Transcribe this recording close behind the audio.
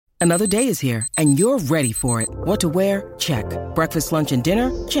Another day is here, and you're ready for it. What to wear? Check. Breakfast, lunch, and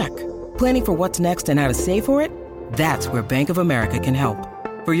dinner? Check. Planning for what's next and how to save for it? That's where Bank of America can help.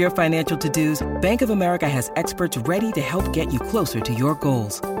 For your financial to-dos, Bank of America has experts ready to help get you closer to your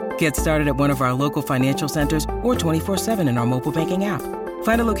goals. Get started at one of our local financial centers or 24/7 in our mobile banking app.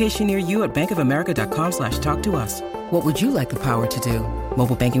 Find a location near you at bankofamerica.com/talktous. What would you like the power to do?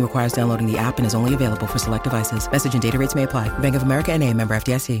 Mobile banking requires downloading the app and is only available for select devices. Message and data rates may apply. Bank of America N.A., member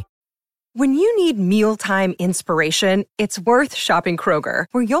FDIC. When you need mealtime inspiration, it's worth shopping Kroger,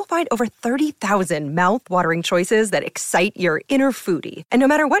 where you'll find over 30,000 mouth-watering choices that excite your inner foodie. And no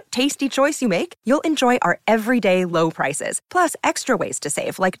matter what tasty choice you make, you'll enjoy our everyday low prices, plus extra ways to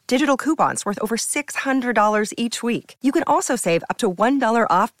save, like digital coupons worth over $600 each week. You can also save up to $1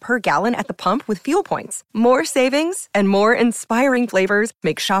 off per gallon at the pump with fuel points. More savings and more inspiring flavors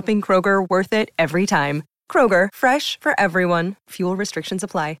make shopping Kroger worth it every time. Kroger, fresh for everyone. Fuel restrictions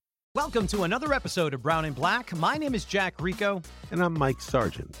apply. Welcome to another episode of Brown and Black. My name is Jack Rico. And I'm Mike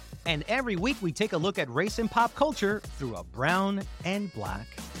Sargent. And every week we take a look at race and pop culture through a brown and black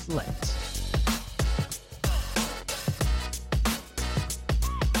lens.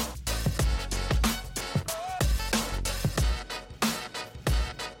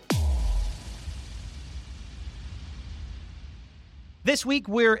 This week,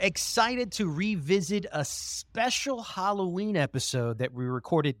 we're excited to revisit a special Halloween episode that we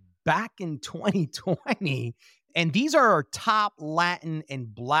recorded back in 2020. And these are our top Latin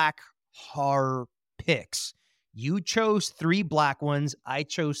and Black horror picks. You chose 3 Black ones. I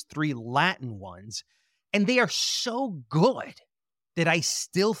chose 3 Latin ones. And they are so good that I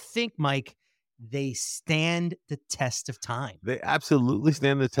still think, Mike, they stand the test of time. They absolutely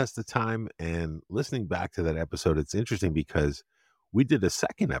stand the test of time. And listening back to that episode, it's interesting because we did a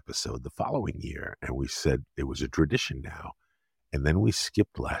second episode the following year, and we said it was a tradition now. And then we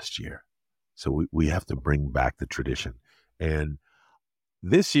skipped last year. So we have to bring back the tradition. And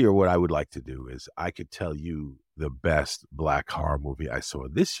this year, what I would like to do is I could tell you the best Black horror movie I saw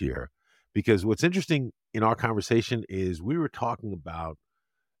this year, because what's interesting in our conversation is we were talking about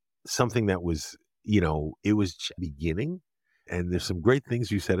something that was, it was beginning. And there's some great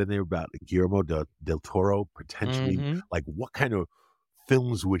things you said in there about Guillermo del Toro, potentially, like what kind of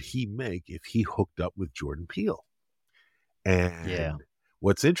films would he make if he hooked up with Jordan Peele? And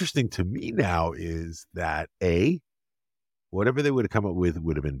what's interesting to me now is that whatever they would have come up with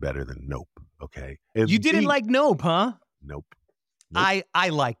would have been better than Nope. Okay. And you didn't like Nope, huh? Nope. I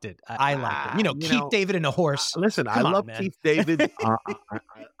liked it. I liked it. Keith David and a horse. Listen, I love Keith David.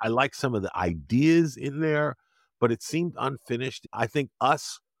 I like some of the ideas in there, but it seemed unfinished. I think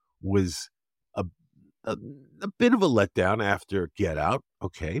Us was a bit of a letdown after Get Out.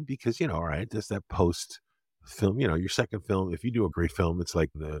 Okay. Because, all right, there's that post film, your second film. If you do a great film, it's like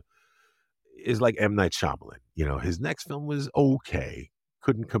M. Night Shyamalan. His next film was okay.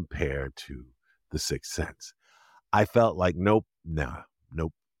 Couldn't compare to The Sixth Sense. I felt like nope.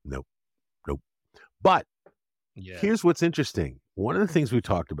 But here's what's interesting. One of the things we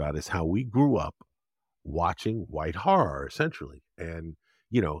talked about is how we grew up watching white horror, essentially. And,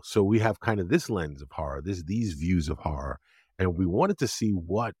 so we have kind of this lens of horror, these views of horror. And we wanted to see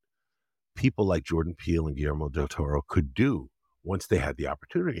what people like Jordan Peele and Guillermo del Toro could do once they had the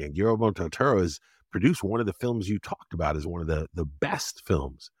opportunity. And Guillermo del Toro has produced one of the films you talked about as one of the best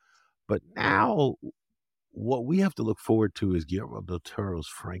films. But now what we have to look forward to is Guillermo del Toro's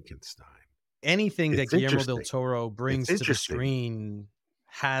Frankenstein. Anything that Guillermo del Toro brings to the screen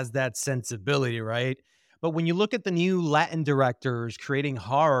has that sensibility, right? But when you look at the new Latin directors creating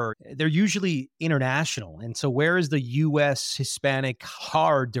horror, they're usually international. And so where is the U.S. Hispanic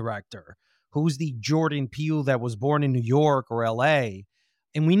horror director? Who's the Jordan Peele that was born in New York or L.A.?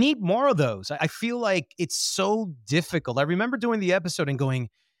 And we need more of those. I feel like it's so difficult. I remember doing the episode and going,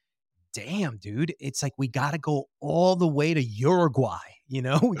 damn, dude, it's like we got to go all the way to Uruguay. We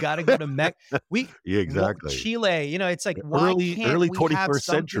got to go to Mexico. Exactly. Chile. It's like early 21st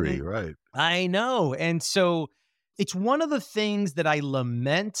century, right? I know. And so it's one of the things that I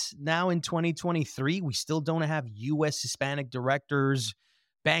lament now in 2023. We still don't have U.S. Hispanic directors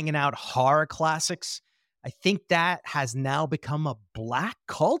banging out horror classics. I think that has now become a Black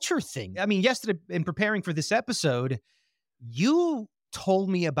culture thing. I mean, yesterday in preparing for this episode, you told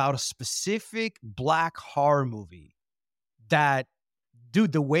me about a specific Black horror movie that,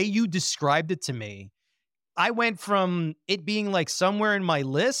 dude, the way you described it to me, I went from it being like somewhere in my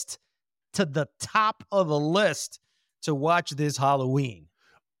list to the top of the list to watch this Halloween.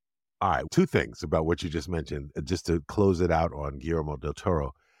 All right, 2 things about what you just mentioned, just to close it out on Guillermo del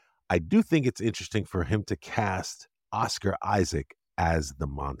Toro. I do think it's interesting for him to cast Oscar Isaac as the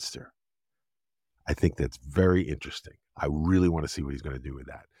monster. I think that's very interesting. I really want to see what he's going to do with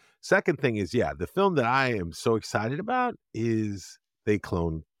that. Second thing is, the film that I am so excited about is They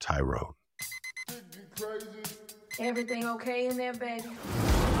Cloned Tyrone. Everything okay in there, baby?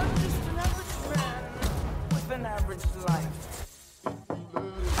 I'm just an average man with an average life.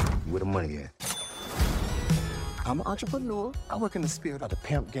 Where the money at? I'm an entrepreneur. I work in the spirit of the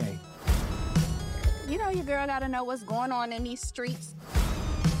pimp game. You know your girl gotta know what's going on in these streets.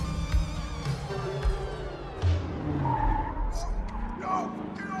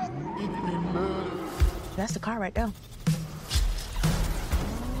 That's the car right there.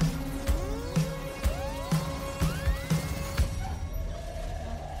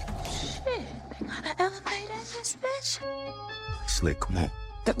 Shit, they got an elevator in this bitch. Slick, come on.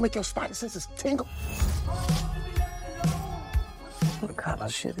 That make your spider senses tingle. What kind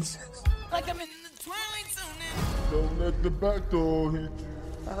of shit is this? Like I'm in the Twilight Zone. Don't let the back door hit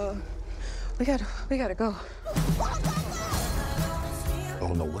you. We gotta go. I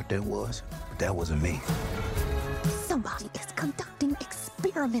don't know what that was, but that wasn't me. Somebody is conducting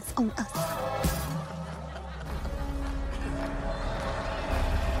experiments on us.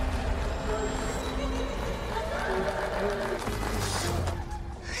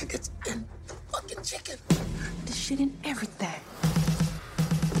 It's in the fucking chicken. This shit in everything.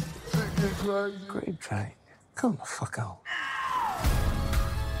 Great train. Come the fuck out.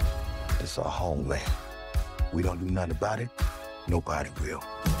 It's our homeland. We don't do nothing about it. Nobody will.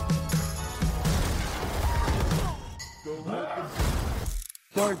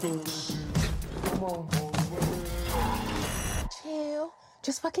 Chill.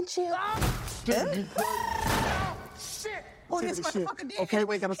 Just fucking chill. Shit. Oh, this motherfucker did. Okay,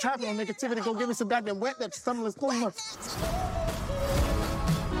 wait, got a time on negativity. Go give me some goddamn wet that stomach is going on.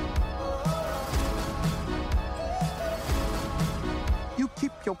 You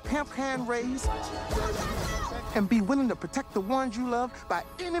keep your pimp hand raised and be willing to protect the ones you love by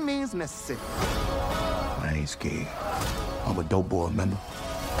any means necessary. I ain't scared. I'm a dope boy, remember?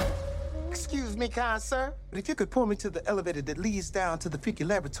 Excuse me, kind sir, but if you could pull me to the elevator that leads down to the Freaky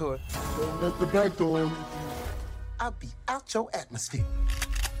Laboratory, Don't let the back door hit you. I'll be out your atmosphere.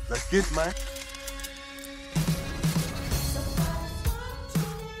 Let's get it, man.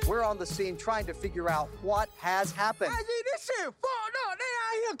 We're on the scene trying to figure out what has happened. I see this shit fucked up. They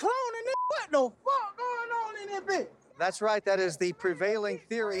out here cloning this. What the fuck going on in this bitch? That's right, that is the prevailing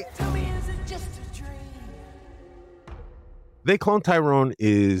theory. Tell me, is it just a dream? They Cloned Tyrone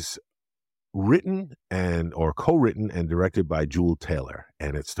is written or co-written and directed by Jewel Taylor,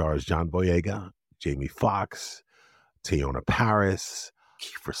 and it stars John Boyega, Jamie Foxx, Teyonah Parris,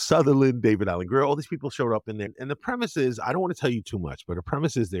 Kiefer Sutherland, David Alan Grier. All these people showed up in there. And the premise is, I don't want to tell you too much, but the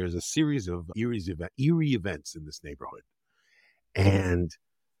premise is there's a series of eerie events in this neighborhood. And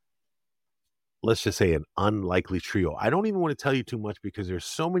let's just say an unlikely trio. I don't even want to tell you too much because there's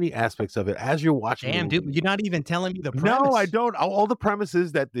so many aspects of it as you're watching. Damn, dude, you're not even telling me the premise. No, I don't. All the premise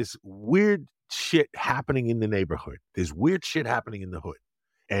is that this weird shit happening in the neighborhood. There's weird shit happening in the hood.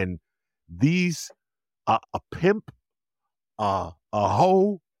 And these, a pimp, a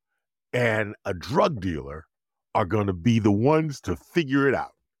hoe, and a drug dealer are going to be the ones to figure it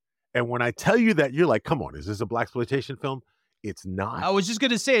out. And when I tell you that, you're like, come on, is this a blaxploitation film? It's not. I was just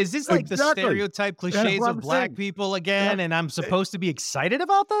going to say, is this like the stereotype cliches of black people again? Yeah. And I'm supposed to be excited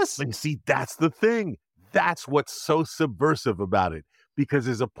about this? And see, that's the thing. That's what's so subversive about it. Because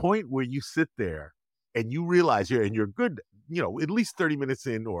there's a point where you sit there and you realize you're good, at least 30 minutes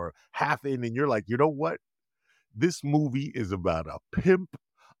in or half in, and you're like, you know what? This movie is about a pimp,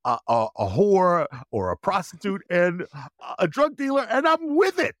 a whore, or a prostitute, and a drug dealer, and I'm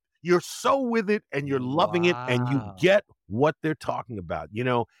with it. You're so with it, and you're loving it, and you get what they're talking about,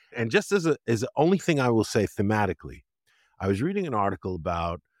 And just as the only thing I will say thematically, I was reading an article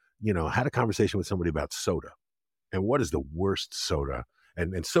about, had a conversation with somebody about soda, and what is the worst soda.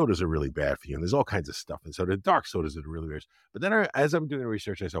 And sodas are really bad for you. And there's all kinds of stuff in soda. Dark sodas that are really worse. But then as I'm doing the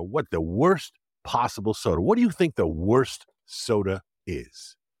research, I saw what the worst possible soda. What do you think the worst soda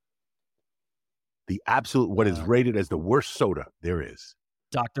is? The absolute, what is rated as the worst soda there is?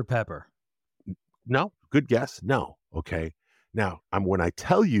 Dr. Pepper. No? Good guess? No. Okay. Now, when I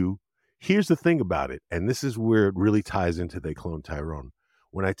tell you, here's the thing about it. And this is where it really ties into They Cloned Tyrone.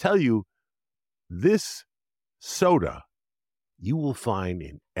 When I tell you this soda, you will find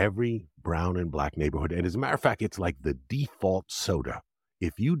in every brown and black neighborhood. And as a matter of fact, it's like the default soda.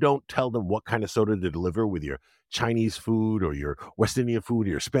 If you don't tell them what kind of soda to deliver with your Chinese food or your West Indian food or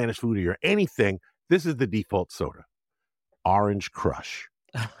your Spanish food or your anything, this is the default soda. Orange Crush.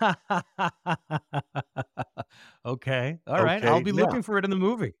 Okay. All right. Okay, I'll be yeah. looking for it in the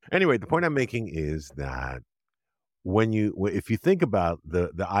movie. Anyway, the point I'm making is that if you think about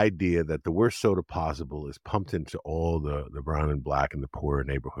the idea that the worst soda possible is pumped into all the brown and black and the poorer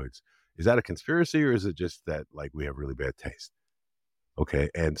neighborhoods, is that a conspiracy or is it just that like we have really bad taste? Okay.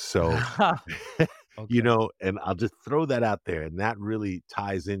 And so, Okay. and I'll just throw that out there. And that really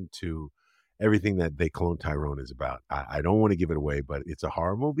ties into everything that They Clone Tyrone is about. I don't want to give it away, but it's a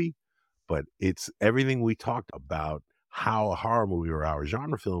horror movie, but it's everything we talked about, how a horror movie or our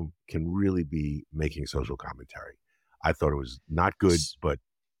genre film can really be making social commentary. I thought it was not good, but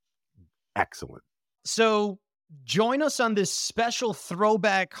excellent. So join us on this special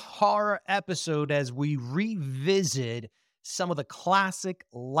throwback horror episode as we revisit some of the classic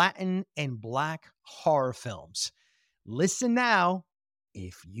Latin and Black horror films. Listen now,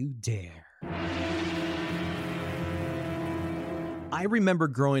 if you dare. I remember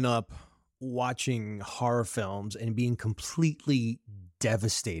growing up watching horror films and being completely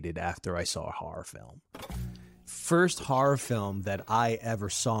devastated after I saw a horror film. First horror film that I ever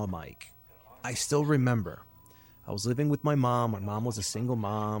saw, Mike, I still remember. I was living with my mom. My mom was a single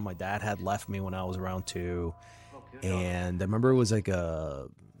mom. My dad had left me when I was around 2. And I remember it was like a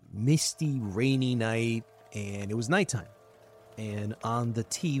misty, rainy night, and it was nighttime. And on the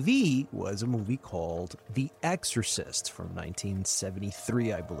TV was a movie called The Exorcist from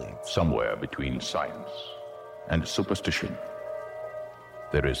 1973, I believe. Somewhere between science and superstition,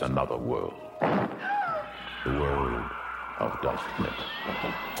 there is another world. The world of darkness.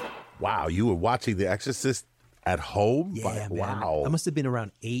 Wow, you were watching The Exorcist at home? Yeah, man. Wow. I must have been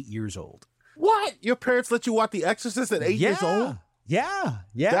around 8 years old. What? Your parents let you watch The Exorcist at 8 years old? Yeah.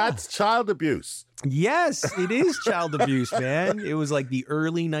 That's child abuse. Yes, it is child abuse, man. It was like the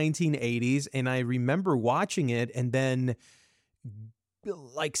early 1980s, and I remember watching it and then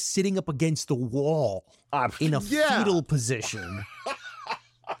like sitting up against the wall in a fetal position.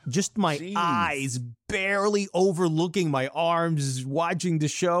 Just my eyes barely overlooking my arms, watching the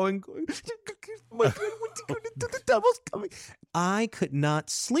show and going, my God, the devil's coming. I could not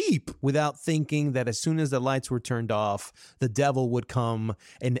sleep without thinking that as soon as the lights were turned off, the devil would come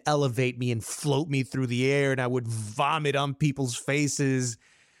and elevate me and float me through the air, and I would vomit on people's faces.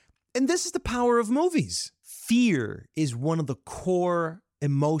 And this is the power of movies. Fear is one of the core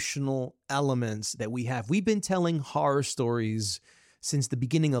emotional elements that we have. We've been telling horror stories since the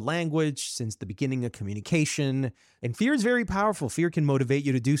beginning of language, since the beginning of communication. And fear is very powerful. Fear can motivate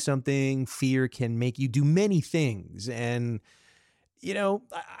you to do something. Fear can make you do many things. And, you know,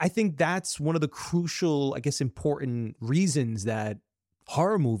 I think that's one of the crucial, I guess, important reasons that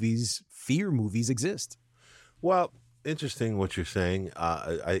horror movies, fear movies exist. Well, interesting what you're saying,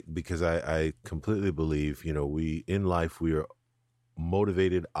 because I completely believe, you know, we are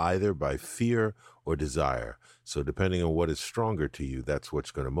motivated either by fear or desire. So depending on what is stronger to you, that's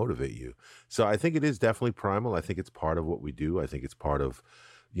what's going to motivate you. So I think it is definitely primal. I think it's part of what we do. I think it's part of,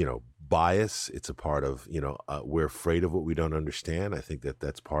 you know, bias. It's a part of, you know, we're afraid of what we don't understand. I think that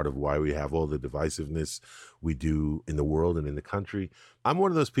that's part of why we have all the divisiveness we do in the world and in the country. I'm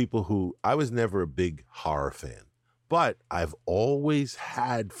one of those people who, I was never a big horror fan, but I've always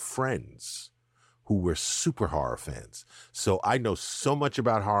had friends who were super horror fans. So I know so much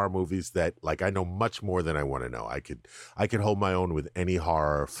about horror movies that, like, I know much more than I want to know. I could hold my own with any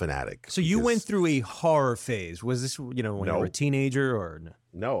horror fanatic. So you went through a horror phase. Was this, you know, when you were a teenager or no?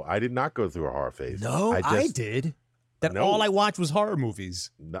 No, I did not go through a horror phase. No, I did. All I watched was horror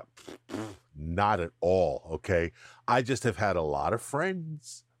movies. Not at all, okay? I just have had a lot of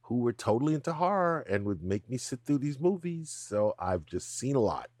friends who were totally into horror and would make me sit through these movies. So I've just seen a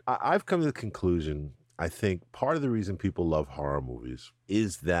lot. I've come to the conclusion, I think part of the reason people love horror movies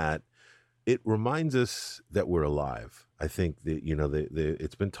is that it reminds us that we're alive. I think that, you know,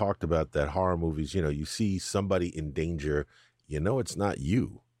 it's been talked about that horror movies, you know, you see somebody in danger, you know, it's not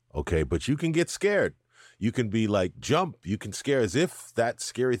you, okay? But you can get scared. You can be like, jump. You can scare as if that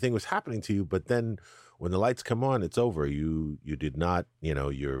scary thing was happening to you. But then when the lights come on, it's over. You did not, you know,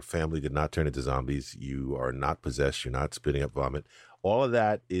 your family did not turn into zombies. You are not possessed. You're not spitting up vomit. All of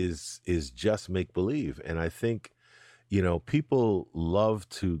that is just make believe. And I think, you know, people love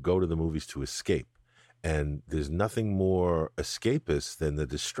to go to the movies to escape. And there's nothing more escapist than the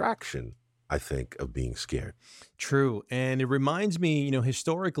distraction, I think, of being scared. True. And it reminds me, you know,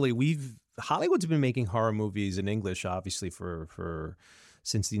 historically, Hollywood's been making horror movies in English, obviously, for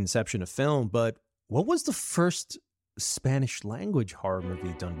since the inception of film. But what was the first Spanish language horror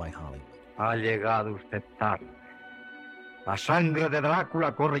movie done by Hollywood? Ha llegado usted tarde. La sangre de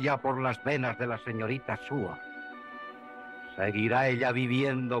Drácula corre ya por las venas de la señorita Sua. Seguirá ella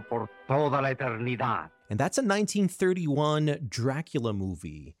viviendo por toda la eternidad. And that's a 1931 Dracula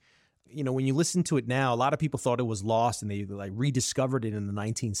movie. You know, when you listen to it now, a lot of people thought it was lost and they like rediscovered it in the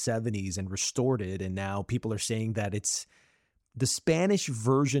 1970s and restored it. And now people are saying that it's the Spanish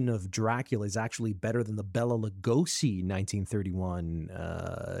version of Dracula is actually better than the Bela Lugosi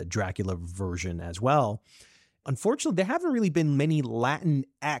 1931 Dracula version as well. Unfortunately, there haven't really been many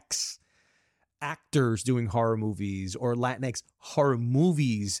Latinx actors doing horror movies or Latinx horror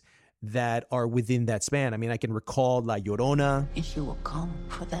movies that are within that span. I mean, I can recall La Llorona. And she will come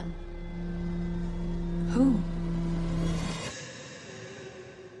for them. Who?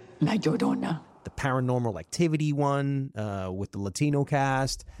 La Llorona. The Paranormal Activity one with the Latino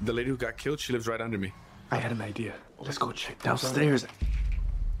cast. The lady who got killed, she lives right under me. I had an idea. Let's go check downstairs.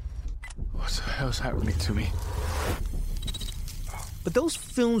 What the hell's happening to me? But those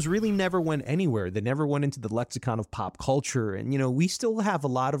films really never went anywhere. They never went into the lexicon of pop culture. And, you know, we still have a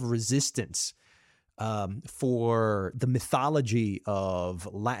lot of resistance for the mythology of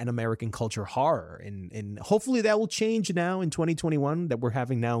Latin American culture horror. And hopefully that will change now in 2021, that we're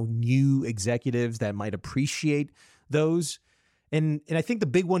having now new executives that might appreciate those. And I think the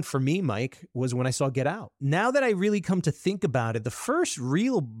big one for me, Mike, was when I saw Get Out. Now that I really come to think about it, the first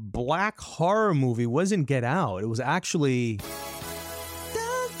real black horror movie wasn't Get Out. It was actually...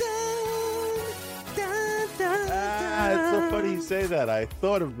 It's so funny you say that. I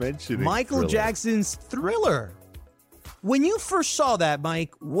thought of mentioning Michael Thriller. Jackson's Thriller. When you first saw that,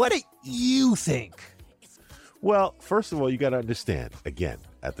 Mike, what did you think? Well, first of all, you got to understand, again,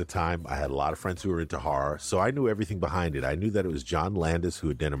 at the time, I had a lot of friends who were into horror, so I knew everything behind it. I knew that it was John Landis who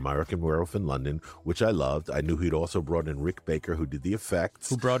had done American Werewolf in London, which I loved. I knew he'd also brought in Rick Baker, who did the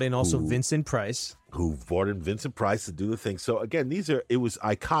effects. Who brought in also Vincent Price. Who brought in Vincent Price to do the thing. So again, it was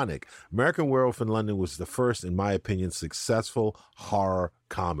iconic. American Werewolf in London was the first, in my opinion, successful horror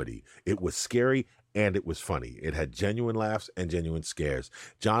comedy. It was scary and it was funny. It had genuine laughs and genuine scares.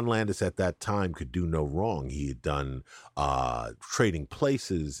 John Landis at that time could do no wrong. He had done Trading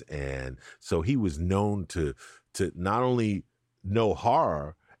Places, and so he was known to not only know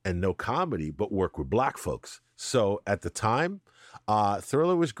horror and know comedy, but work with black folks. So at the time,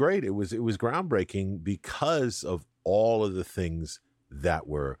 Thriller was great. It was groundbreaking because of all of the things that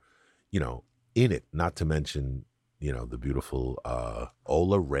were, you know, in it. Not to mention, you know, the beautiful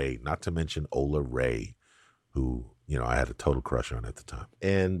Ola Ray, who, you know, I had a total crush on at the time.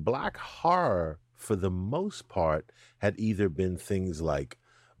 And black horror, for the most part, had either been things like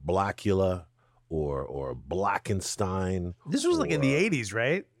Blackula or Blackenstein. This was like in the 80s,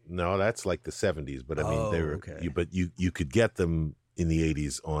 right? No, that's like the 70s. But I mean, they were, okay. You could get them in the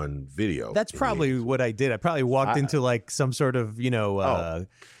 80s on video. That's probably what I did. I probably walked into like some sort of, you know,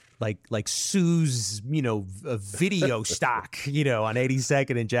 like Sue's, you know, a video stock, you know, on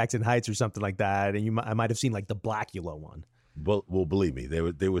 82nd and Jackson Heights or something like that. And I might have seen like the Blackula one. Well, believe me,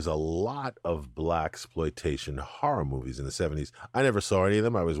 there was a lot of blaxploitation horror movies in the 70s. I never saw any of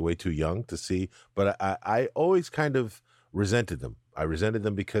them. I was way too young to see, but I always kind of resented them. I resented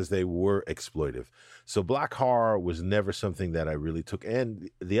them because they were exploitive. So black horror was never something that I really took. And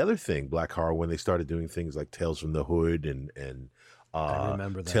the other thing, black horror, when they started doing things like Tales from the Hood and I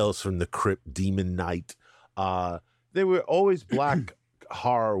remember that. Tales from the Crypt, Demon Knight, they were always black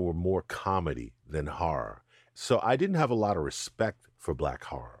horror were more comedy than horror. So I didn't have a lot of respect for black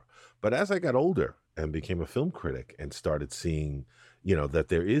horror. But as I got older and became a film critic and started seeing, you know, that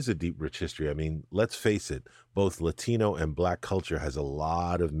there is a deep, rich history. I mean, let's face it, both Latino and black culture has a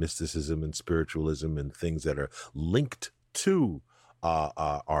lot of mysticism and spiritualism and things that are linked to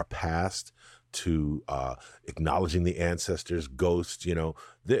our past, to acknowledging the ancestors, ghosts. You know,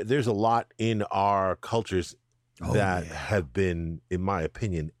 there's a lot in our cultures that have been, in my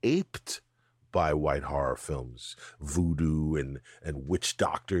opinion, aped by white horror films, voodoo and witch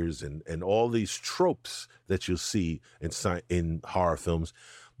doctors and all these tropes that you'll see in horror films.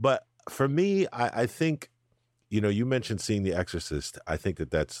 But for me, I think, you know, you mentioned seeing The Exorcist. I think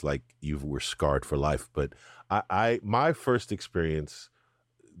that's like you were scarred for life. But my first experience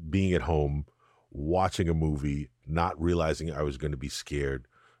being at home, watching a movie, not realizing I was going to be scared,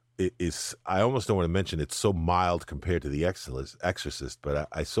 I almost don't want to mention it's so mild compared to The Exorcist, but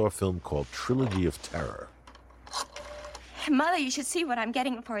I saw a film called Trilogy of Terror. Mother, you should see what I'm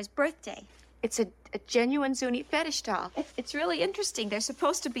getting for his birthday. It's a genuine Zuni fetish doll. It's really interesting. There's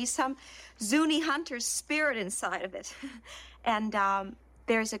supposed to be some Zuni hunter's spirit inside of it. And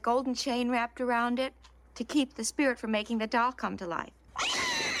there's a golden chain wrapped around it to keep the spirit from making the doll come to life.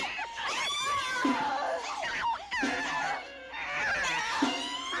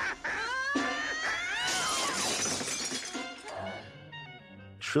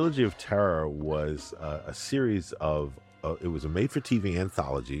 Trilogy of Terror was a series of, it was a made-for-TV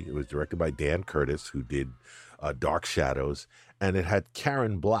anthology. It was directed by Dan Curtis, who did Dark Shadows, and it had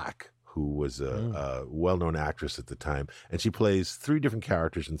Karen Black, who was a well-known actress at the time, and she plays 3 different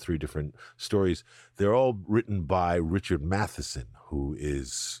characters in 3 different stories. They're all written by Richard Matheson,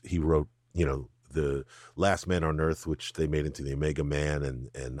 he wrote, The Last Man on Earth, which they made into The Omega Man,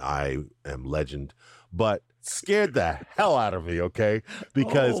 and I Am Legend, but scared the hell out of me, okay?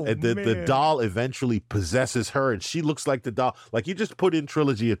 Because the doll eventually possesses her, and she looks like the doll. Like, you just put in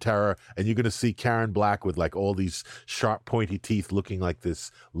Trilogy of Terror, and you're going to see Karen Black with, like, all these sharp, pointy teeth looking like this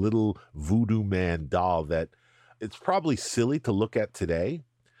little voodoo man doll that it's probably silly to look at today.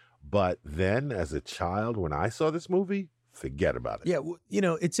 But then, as a child, when I saw this movie, forget about it.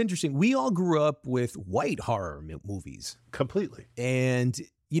 Yeah, it's interesting. We all grew up with white horror movies. Completely. And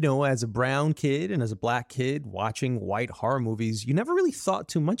as a brown kid and as a black kid watching white horror movies, you never really thought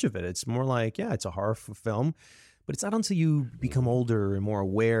too much of it. It's more like, it's a horror film, but it's not until you become older and more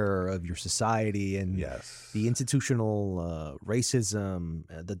aware of your society and the institutional racism,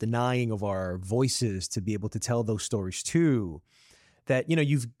 the denying of our voices to be able to tell those stories too, that,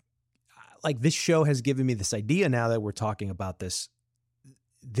 this show has given me this idea now that we're talking about this.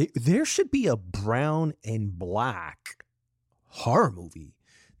 There should be a brown and black horror movie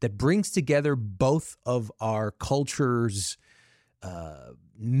that brings together both of our culture's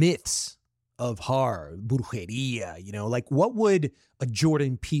myths of horror, brujeria, what would a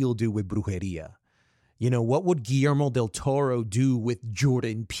Jordan Peele do with brujeria? What would Guillermo del Toro do with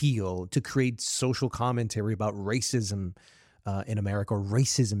Jordan Peele to create social commentary about racism in America or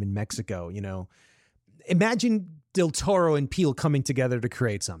racism in Mexico? Imagine del Toro and Peele coming together to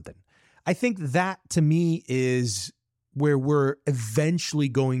create something. I think that, to me, is where we're eventually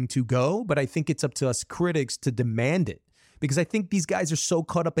going to go, but I think it's up to us critics to demand it, because I think these guys are so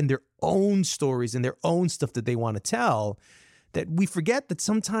caught up in their own stories and their own stuff that they want to tell that we forget that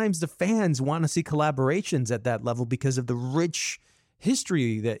sometimes the fans want to see collaborations at that level because of the rich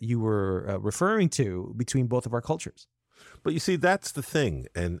history that you were referring to between both of our cultures. But you see, that's the thing.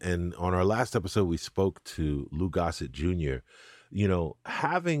 And on our last episode, we spoke to Lou Gossett Jr.,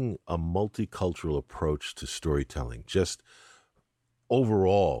 having a multicultural approach to storytelling just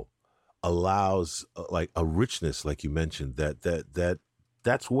overall allows like a richness, like you mentioned,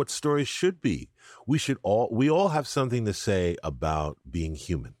 that's what stories should be. We all have something to say about being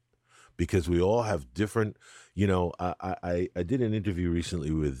human, because we all have different, I did an interview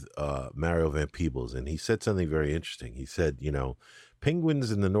recently with Mario Van Peebles, and he said something very interesting. He said, penguins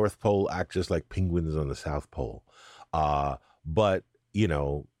in the North Pole act just like penguins on the South Pole. But,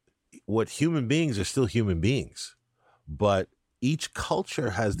 what human beings are still human beings. But each culture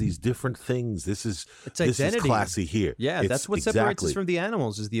has these different things. This is classy here. Yeah, that's what separates us from the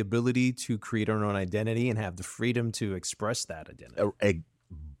animals, is the ability to create our own identity and have the freedom to express that identity.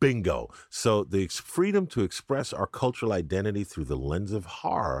 Bingo. So the freedom to express our cultural identity through the lens of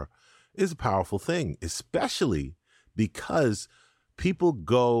horror is a powerful thing, especially because people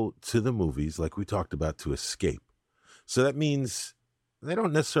go to the movies, like we talked about, to escape. So that means they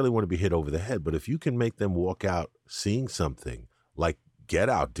don't necessarily want to be hit over the head, but if you can make them walk out seeing something like Get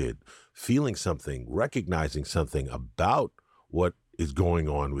Out did, feeling something, recognizing something about what is going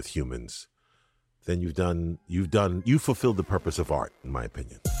on with humans, then you've fulfilled the purpose of art, in my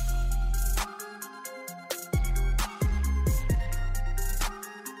opinion.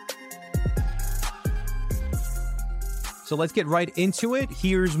 So let's get right into it.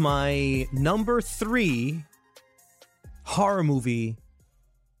 Here's my number 3 horror movie,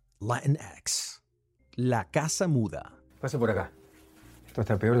 Latinx, La Casa Muda. Pasa por acá. Esto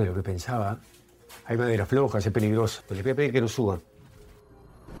está peor de lo que pensaba. Hay madera floja, es peligroso. Pero les voy a pedir que no suban.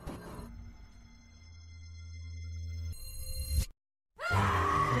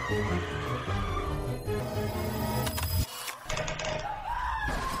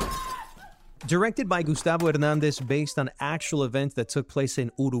 Directed by Gustavo Hernandez, based on actual events that took place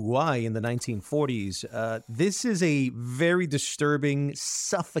in Uruguay in the 1940s, this is a very disturbing,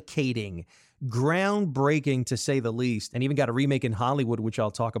 suffocating, groundbreaking, to say the least, and even got a remake in Hollywood, which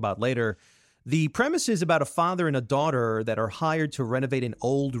I'll talk about later. The premise is about a father and a daughter that are hired to renovate an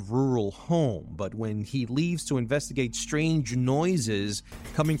old rural home, but when he leaves to investigate strange noises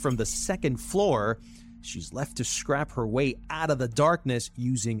coming from the second floor, she's left to scrap her way out of the darkness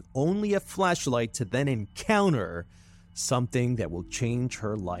using only a flashlight to then encounter something that will change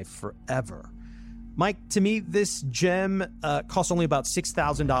her life forever. Mike, to me, this gem costs only about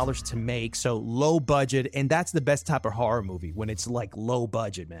 $6,000 to make, so low budget, and that's the best type of horror movie, when it's like low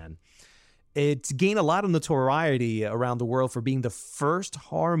budget, man. It's gained a lot of notoriety around the world for being the first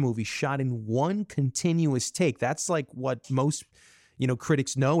horror movie shot in one continuous take. That's like what most,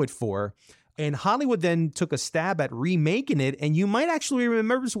 critics know it for. And Hollywood then took a stab at remaking it, and you might actually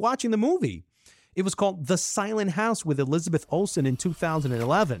remember watching the movie. It was called The Silent House with Elizabeth Olsen in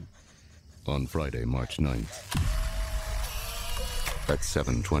 2011. On Friday, March 9th, at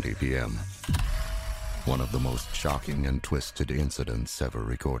 7:20 p.m., one of the most shocking and twisted incidents ever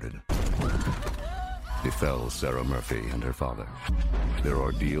recorded befell Sarah Murphy and her father. Their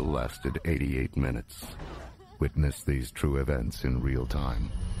ordeal lasted 88 minutes. Witness these true events in real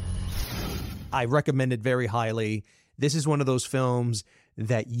time. I recommend it very highly. This is one of those films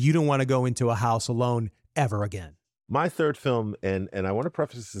that you don't want to go into a house alone ever again. My third film, and I want to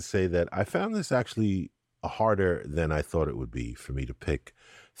preface this to say that I found this actually harder than I thought it would be for me to pick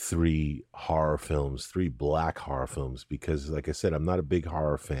three black horror films, because like I said, I'm not a big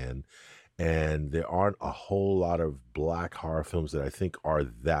horror fan, and there aren't a whole lot of black horror films that I think are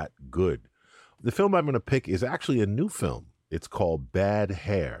that good. The film I'm going to pick is actually a new film. It's called Bad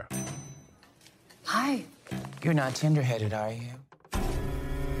Hair. Hi. You're not tender-headed, are you?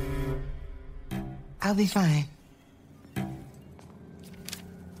 I'll be fine.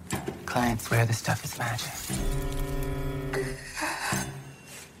 Clients swear this stuff is magic.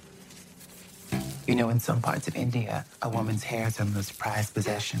 In some parts of India, a woman's hair is her most prized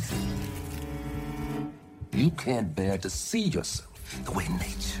possession. You can't bear to see yourself the way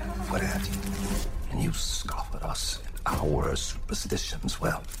nature would have you. And you scoff at us and our superstitions.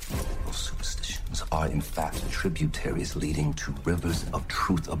 Well, those superstitions are in fact tributaries leading to rivers of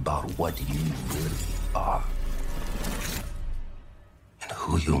truth about what you really are. And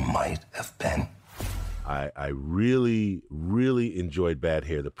who you might have been. I really, really enjoyed Bad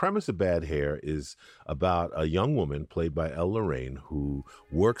Hair. The premise of Bad Hair is about a young woman played by Elle Lorraine who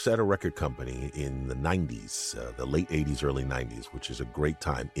works at a record company in the 90s, the late 80s, early 90s, which is a great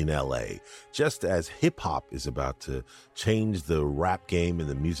time in LA, just as hip hop is about to change the rap game and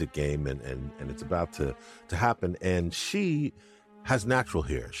the music game, and it's about to happen. And she has natural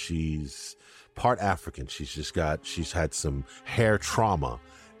hair. She's part African. She's had some hair trauma.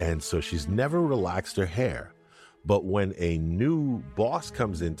 And so she's never relaxed her hair. But when a new boss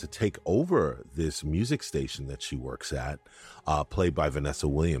comes in to take over this music station that she works at, played by Vanessa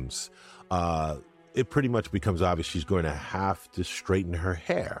Williams, it pretty much becomes obvious she's going to have to straighten her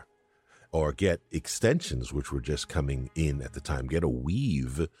hair or get extensions, which were just coming in at the time, get a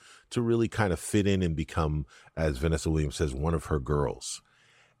weave to really kind of fit in and become, as Vanessa Williams says, one of her girls.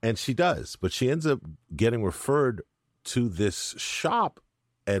 And she does, but she ends up getting referred to this shop.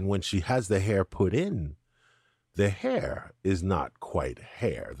 And when she has the hair put in, the hair is not quite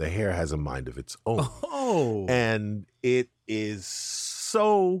hair. The hair has a mind of its own. Oh. And it is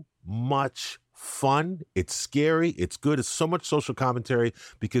so much fun. It's scary. It's good. It's so much social commentary,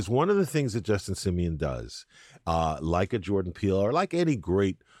 because one of the things that Justin Simien does, like a Jordan Peele or like any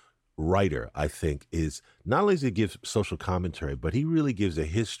great writer, I think, is not only does he give social commentary, but he really gives a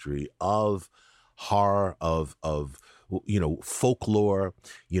history of horror, of folklore.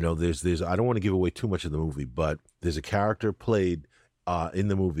 There's I don't want to give away too much of the movie, but there's a character played in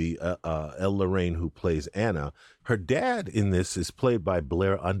the movie, Elle Lorraine, who plays Anna. Her dad in this is played by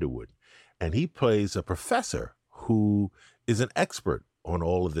Blair Underwood, and he plays a professor who is an expert on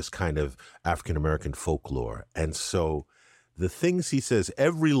all of this kind of African-American folklore. And so the things he says,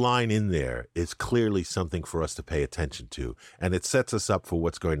 every line in there is clearly something for us to pay attention to, and it sets us up for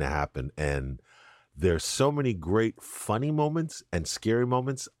what's going to happen. And there's so many great funny moments and scary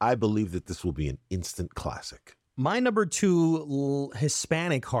moments. I believe that this will be an instant classic. My number two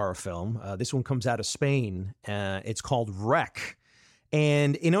Hispanic horror film, this one comes out of Spain. It's called Wreck.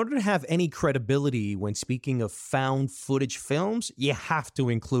 And in order to have any credibility when speaking of found footage films, you have to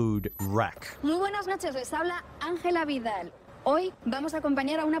include Wreck. Muy buenas noches, les habla Ángela Vidal. Hoy vamos a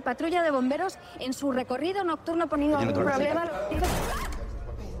acompañar a una patrulla de bomberos en su recorrido nocturno poniendo algún problema.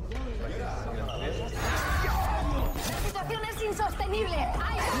 La situación es insostenible.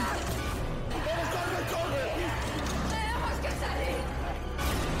 ¡Ay! ¡Tenemos que salir!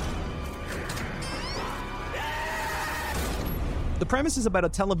 The premise is about a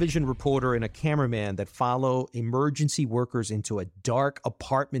television reporter and a cameraman that follow emergency workers into a dark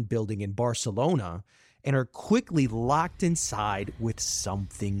apartment building in Barcelona and are quickly locked inside with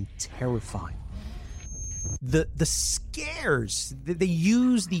something terrifying. The scares, they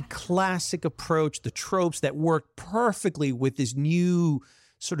use the classic approach, the tropes that work perfectly with this new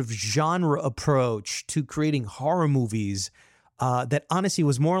sort of genre approach to creating horror movies. that honestly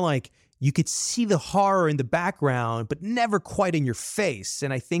was more like you could see the horror in the background, but never quite in your face.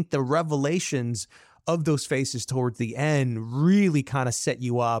 And I think the revelations of those faces towards the end really kind of set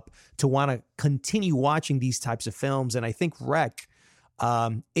you up to want to continue watching these types of films. And I think Rec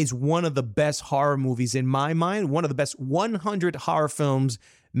is one of the best horror movies in my mind, one of the best 100 horror films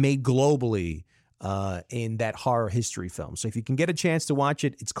made globally in that horror history film. So if you can get a chance to watch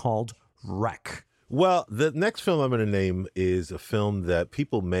it, it's called Rec. Well, the next film I'm going to name is a film that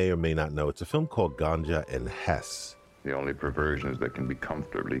people may or may not know. It's a film called Ganja and Hess. The only perversions that can be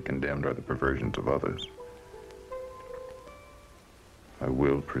comfortably condemned are the perversions of others. I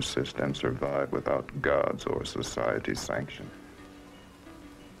will persist and survive without God's or society's sanction.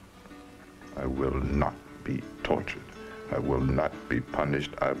 I will not be tortured. I will not be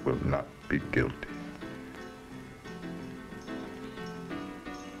punished. I will not be guilty.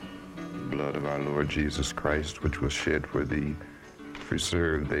 The blood of our Lord Jesus Christ, which was shed for thee,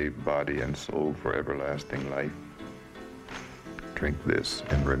 preserve thy body and soul for everlasting life. Drink this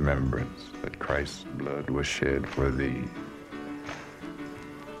in remembrance that Christ's blood was shed for thee.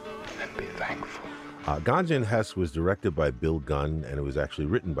 And be thankful. Ganja and Hess was directed by Bill Gunn, and it was actually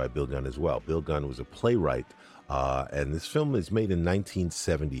written by Bill Gunn as well. Bill Gunn was a playwright, and this film is made in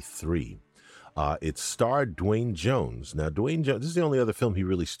 1973. It starred Dwayne Jones. Now, Dwayne Jones, this is the only other film he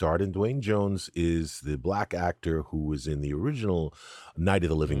really starred in. Dwayne Jones is the black actor who was in the original Night of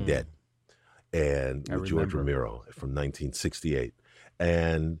the Living Dead, and with George Romero from 1968.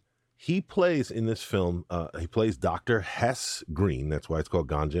 And he plays in this film, he plays Dr. Hess Green. That's why it's called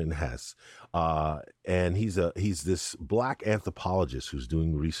Ganja and Hess. And he's this black anthropologist who's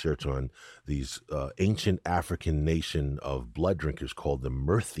doing research on these ancient African nation of blood drinkers called the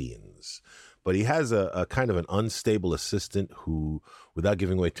Myrthians. But he has a kind of an unstable assistant who, without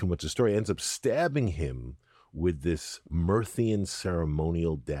giving away too much of the story, ends up stabbing him with this Myrthian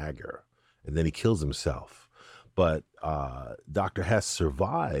ceremonial dagger. And then he kills himself. But Dr. Hess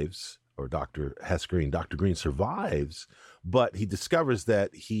survives, or Dr. Hess Green, Dr. Green survives, but he discovers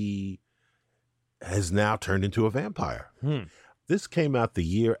that he has now turned into a vampire. This came out the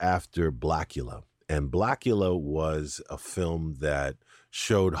year after Blackula. And Blackula was a film that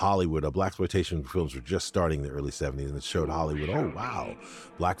showed Hollywood, blaxploitation films were just starting in the early 70s, and it showed Hollywood, oh, wow,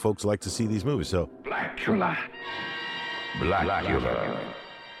 black folks like to see these movies. So Blackula.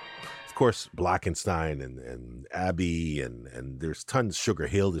 of course, Blackenstein and Abbey, and there's tons, Sugar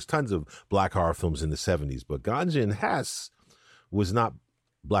Hill, there's tons of black horror films in the 70s, but Ganja and Hess was not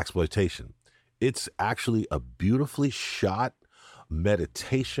blaxploitation. It's actually a beautifully shot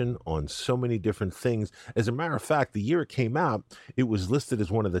meditation on so many different things. As a matter of fact, the year it came out, it was listed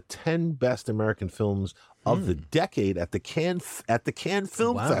as one of the 10 best American films of the decade at the Cannes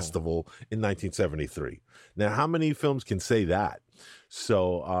Film Festival in 1973. Now, how many films can say that?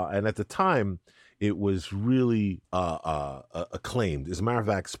 So, and at the time, it was really acclaimed. As a matter of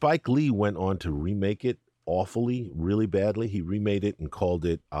fact, Spike Lee went on to remake it awfully, really badly. He remade it and called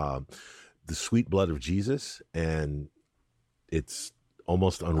it The Sweet Blood of Jesus, and it's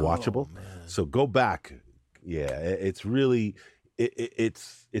almost unwatchable. So go back. Yeah, it's really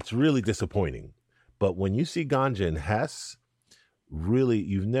it's really disappointing. But when you see Ganja and Hess, really,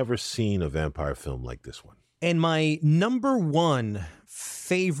 you've never seen a vampire film like this one. And my number one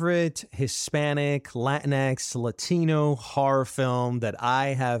favorite Hispanic, Latinx, Latino horror film that I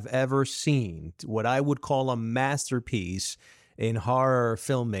have ever seen, what I would call a masterpiece in horror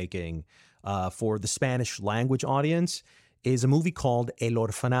filmmaking for the Spanish language audience, is a movie called El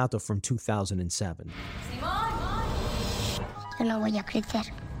Orfanato from 2007. Yo no voy a crecer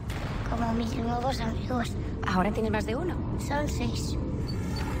como mis nuevos amigos. ¿Ahora tienes más de uno? Son 6.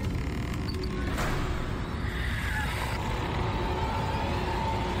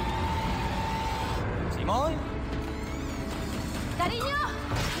 Simón. ¡Cariño!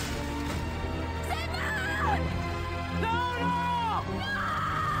 ¡Simón! ¡No!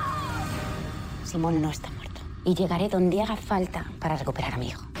 Simón no está muerto. Y llegaré donde haga falta para recuperar a mi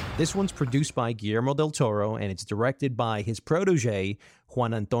hijo. This one's produced by Guillermo del Toro, and it's directed by his protege,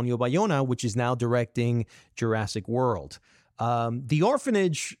 Juan Antonio Bayona, which is now directing Jurassic World. The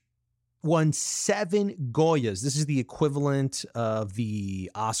Orphanage won 7 Goyas. This is the equivalent of the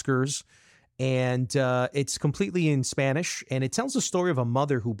Oscars. And it's completely in Spanish, and it tells the story of a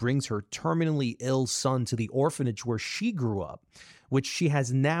mother who brings her terminally ill son to the orphanage where she grew up, which she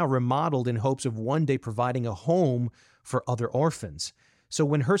has now remodeled in hopes of one day providing a home for other orphans. So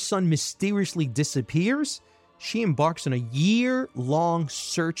when her son mysteriously disappears, she embarks on a year-long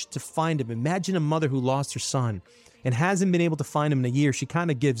search to find him. Imagine a mother who lost her son and hasn't been able to find him in a year. She kind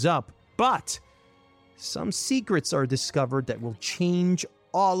of gives up, but some secrets are discovered that will change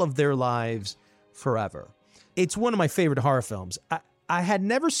all of their lives forever. It's one of my favorite horror films. I had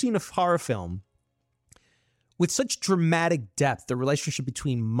never seen a horror film with such dramatic depth, the relationship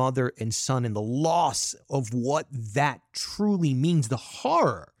between mother and son and the loss of what that truly means, the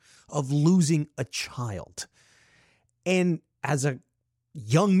horror of losing a child. And as a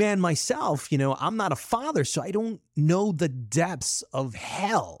young man myself, I'm not a father, so I don't know the depths of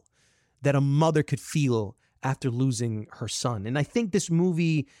hell that a mother could feel after losing her son. And I think this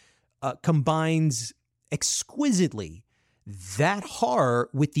movie combines exquisitely that horror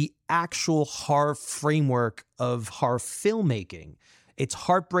with the actual horror framework of horror filmmaking. It's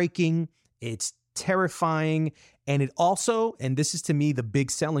heartbreaking, it's terrifying, and it also, and this is to me the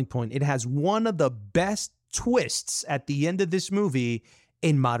big selling point, it has one of the best twists at the end of this movie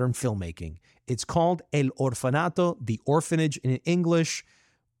in modern filmmaking. It's called El Orfanato, The Orphanage in English.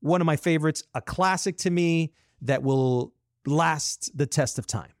 One of my favorites, a classic to me that will last the test of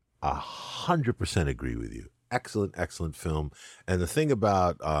time. 100% agree with you. Excellent, excellent film. And the thing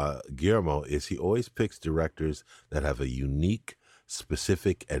about Guillermo is he always picks directors that have a unique,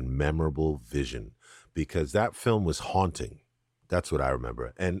 specific, and memorable vision, because that film was haunting. That's what I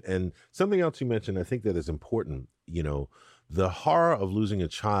remember. And something else you mentioned, I think that is important, the horror of losing a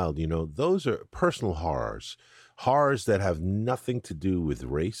child, those are personal horrors that have nothing to do with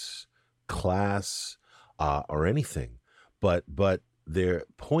race, class, or anything, but they're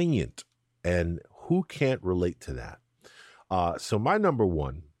poignant, and who can't relate to that? So my number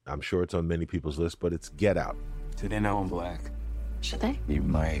one, I'm sure it's on many people's list, but it's Get Out. Do they know I'm black? Should they? You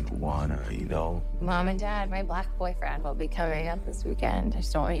might wanna, Mom and Dad, my black boyfriend will be coming up this weekend. I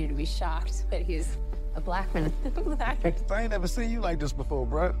just don't want you to be shocked, but he's a black man. I ain't never seen you like this before,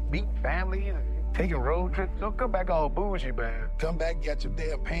 bro. Meet family, taking road trips. Don't come back all bougie, man. Come back, got your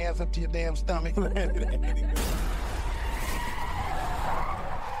damn pants up to your damn stomach.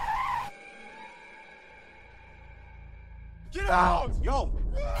 Get out! Yo!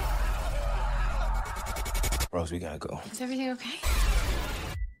 Rose, we gotta go. Is everything okay?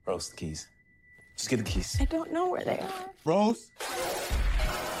 Rose, the keys. Just get the keys. I don't know where they are. Rose?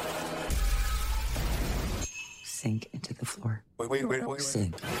 Sink into the floor. Wait.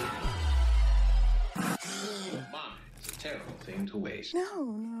 Sink. Mom, it's a terrible thing to waste.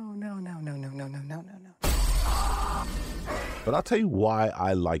 No. But I'll tell you why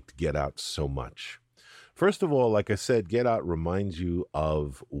I liked Get Out so much. First of all, like I said, Get Out reminds you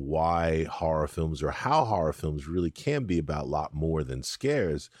of why horror films, or how horror films really can be about a lot more than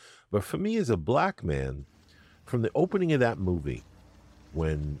scares. But for me as a black man, from the opening of that movie,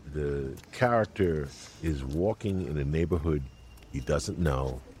 when the character is walking in a neighborhood he doesn't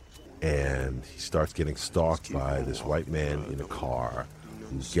know, and he starts getting stalked by this white man in a car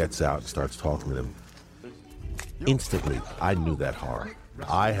who gets out and starts talking to him, instantly I knew that horror.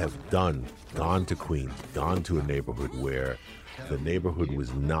 I have gone to Queens, gone to a neighborhood where the neighborhood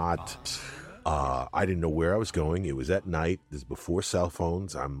was not, I didn't know where I was going. It was at night. This is before cell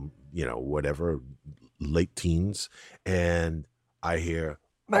phones. I'm, late teens. And I hear,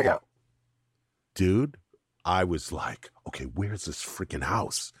 oh, dude, I was like, okay, where's this freaking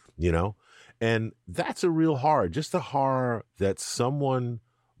house? And that's a real horror, just a horror that someone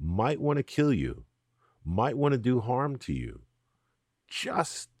might want to kill you, might want to do harm to you.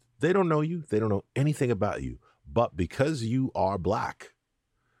 They don't know you. They don't know anything about you. But because you are black,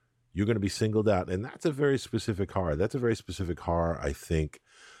 you're going to be singled out. And that's a very specific horror. That's a very specific horror, I think,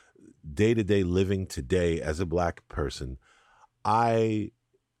 day-to-day living today as a black person. I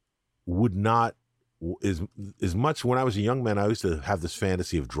would not, as much when I was a young man, I used to have this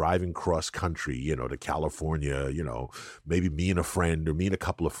fantasy of driving cross country, to California, maybe me and a friend or me and a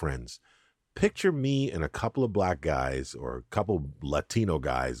couple of friends. Picture me and a couple of black guys or a couple Latino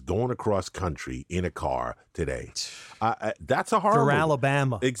guys going across country in a car today. That's a horror movie.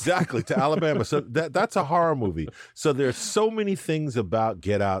 Alabama. Exactly, to Alabama. So that's a horror movie. So there's so many things about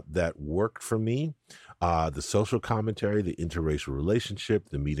Get Out that worked for me. The social commentary, the interracial relationship,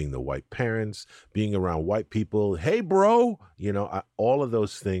 the meeting the white parents, being around white people. Hey, bro, all of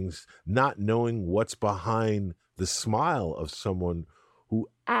those things, not knowing what's behind the smile of someone who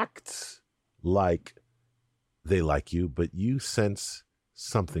acts like they like you, but you sense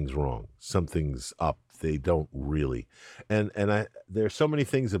something's wrong, something's up. They don't really. And there's so many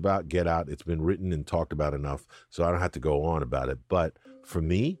things about Get Out. It's been written and talked about enough, so I don't have to go on about it. But for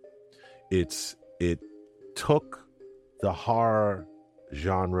me, it took the horror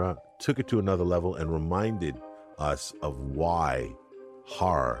genre, took it to another level, and reminded us of why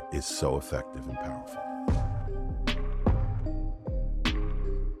horror is so effective and powerful.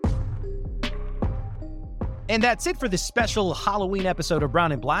 And that's it for this special Halloween episode of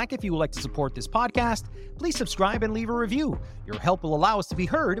Brown and Black. If you would like to support this podcast, please subscribe and leave a review. Your help will allow us to be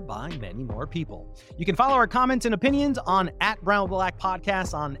heard by many more people. You can follow our comments and opinions on @BrownBlack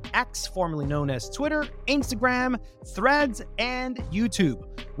Podcast on X, formerly known as Twitter, Instagram, Threads, and YouTube.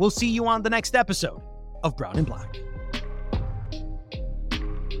 We'll see you on the next episode of Brown and Black.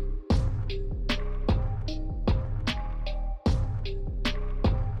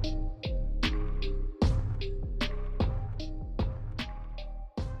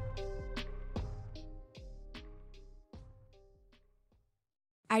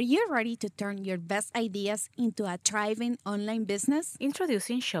 Are you ready to turn your best ideas into a thriving online business?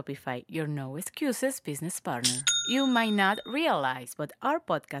 Introducing Shopify, your no excuses business partner. You might not realize, but our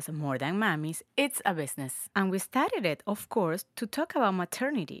podcast, More Than Mommies, it's a business. And we started it, of course, to talk about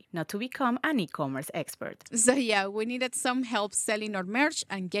maternity, not to become an e-commerce expert. So yeah, we needed some help selling our merch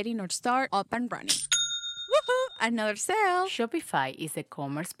and getting our store up and running. Woohoo! Another sale! Shopify is a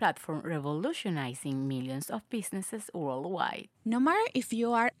commerce platform revolutionizing millions of businesses worldwide. No matter if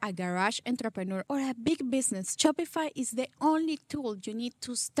you are a garage entrepreneur or a big business, Shopify is the only tool you need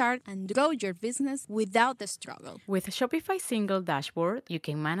to start and grow your business without the struggle. With Shopify's single dashboard, you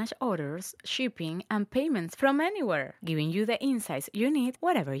can manage orders, shipping, and payments from anywhere, giving you the insights you need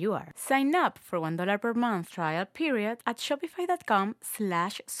wherever you are. Sign up for $1 per month trial period at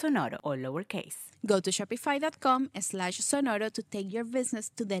shopify.com/Sonoro, all lowercase. Go to shopify.com/Sonoro to take your business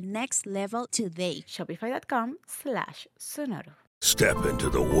to the next level today. Shopify.com/Sonoro. Step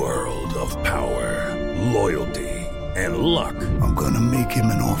into the world of power, loyalty, and luck. I'm gonna make him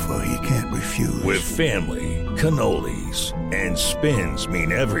an offer he can't refuse. With family, cannolis, and spins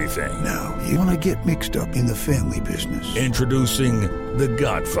mean everything. Now, you wanna get mixed up in the family business. Introducing The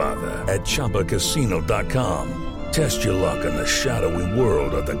Godfather at ChumbaCasino.com. Test your luck in the shadowy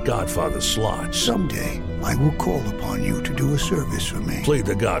world of The Godfather slot. Someday, I will call upon you to do a service for me. Play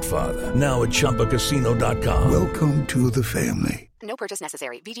The Godfather, now at ChumbaCasino.com. Welcome to the family. No purchase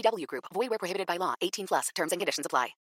necessary. VGW Group. Void where prohibited by law. 18+. Terms and conditions apply.